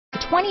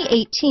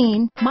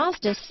2018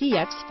 Mazda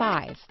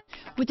CX-5.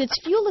 With its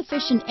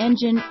fuel-efficient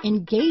engine,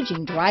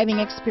 engaging driving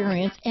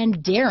experience,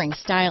 and daring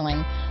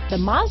styling, the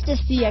Mazda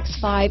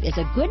CX-5 is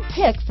a good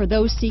pick for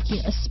those seeking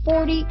a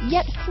sporty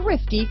yet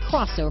thrifty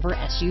crossover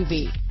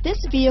SUV. This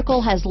vehicle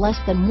has less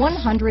than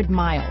 100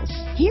 miles.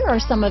 Here are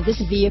some of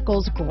this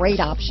vehicle's great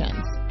options: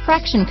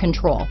 traction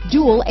control,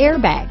 dual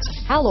airbags,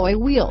 alloy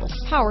wheels,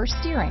 power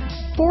steering,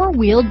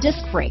 four-wheel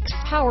disc brakes,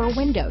 power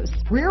windows,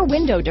 rear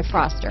window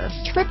defroster,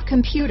 trip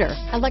computer,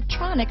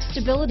 electronic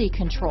stability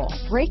control,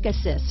 brake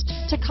assist,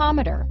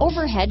 tachometer,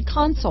 overhead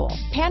console,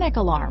 panic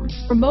alarm,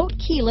 remote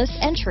keyless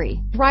entry,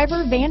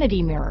 driver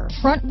vanity mirror,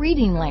 front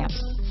reading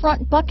lamps,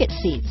 front bucket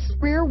seats,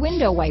 rear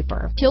window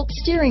wiper, tilt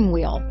steering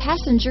wheel,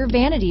 passenger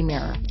vanity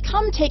mirror.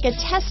 Come take a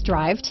test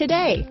drive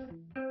today.